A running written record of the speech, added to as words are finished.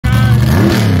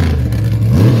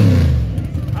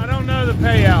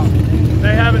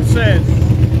said.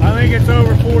 I think it's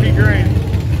over 40 grand.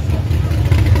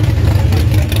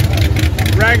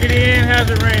 Raggedy Ann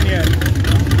hasn't ran yet.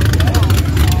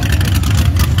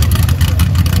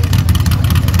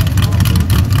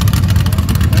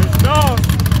 There's dogs.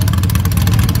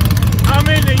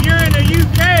 You're in the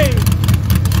UK.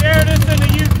 Share this in the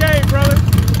UK, brother.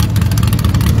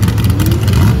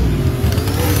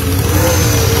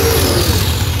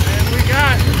 And we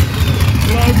got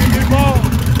Logan Duvall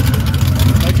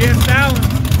against Allen.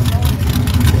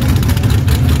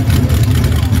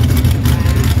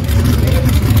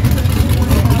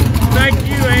 Thank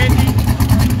you, Andy.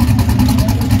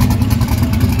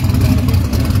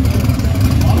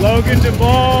 Logan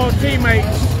Duvall,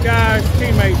 teammates, guys,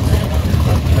 teammates.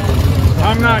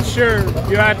 I'm not sure.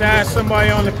 You have to ask somebody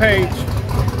on the page.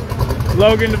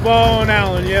 Logan Duvall and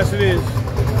Allen, yes it is.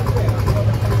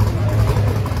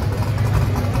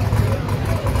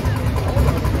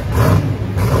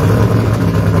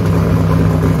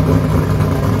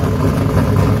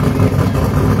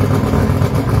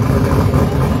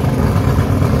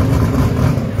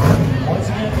 Once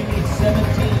again, we need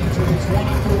 17 to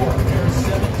 24. There's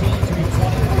 17 to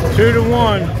 24. 2 to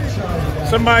 1.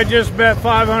 Somebody just bet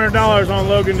 $500 on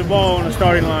Logan Duvall on the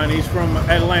starting line. He's from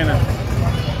Atlanta.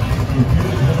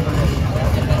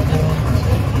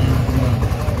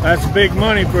 That's big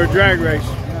money for a drag race.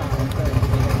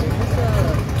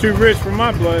 Too rich for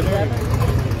my blood.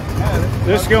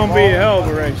 This is going to be a hell of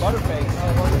a race.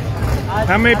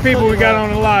 How many people we got on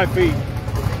the live feed?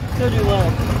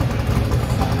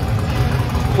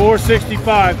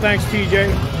 465. Thanks,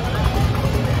 TJ.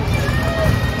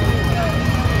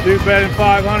 Dude betting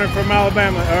 500 from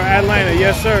Alabama or Atlanta,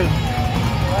 yes sir.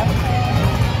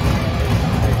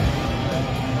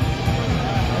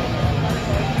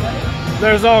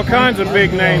 There's all kinds of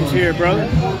big names here, brother.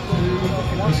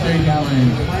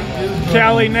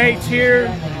 Cali Nate's here.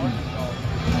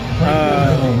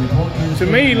 To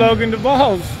me, Logan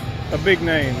Duvall's a big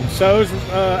name. So's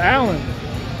Allen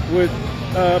with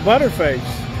Butterface.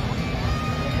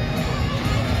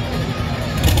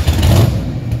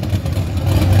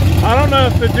 I don't know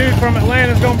if the dude from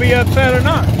Atlanta is going to be upset or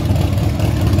not.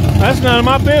 That's none of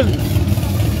my business.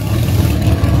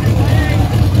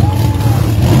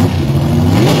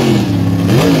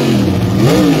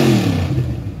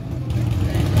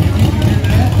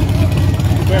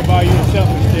 You better buy you a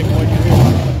selfie stick when you're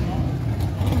here.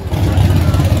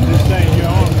 This thing, your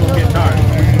arms will get tired.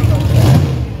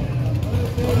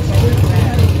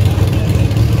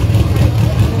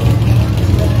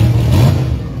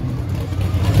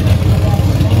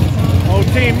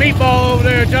 Team Meatball over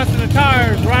there adjusting the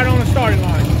tires right on the starting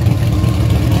line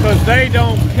because they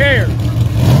don't care.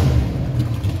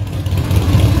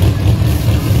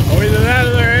 Or either that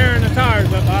or they're airing the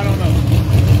tires up, I don't know.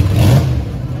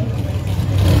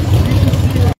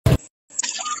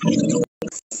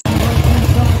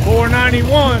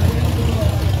 $491.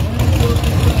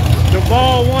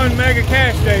 Duvall won Mega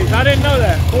Cash Days. I didn't know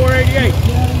that. $488.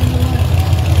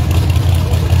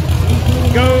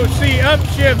 Go see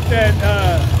Upshift at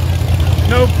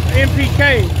no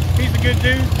MPK. He's a good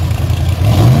dude.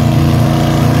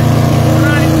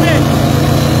 496.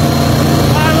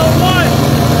 501.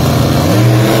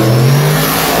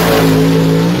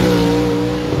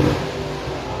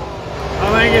 I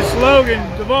think it's Logan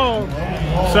Duvall.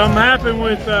 Something happened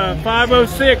with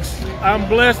 506. I'm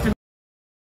blessed.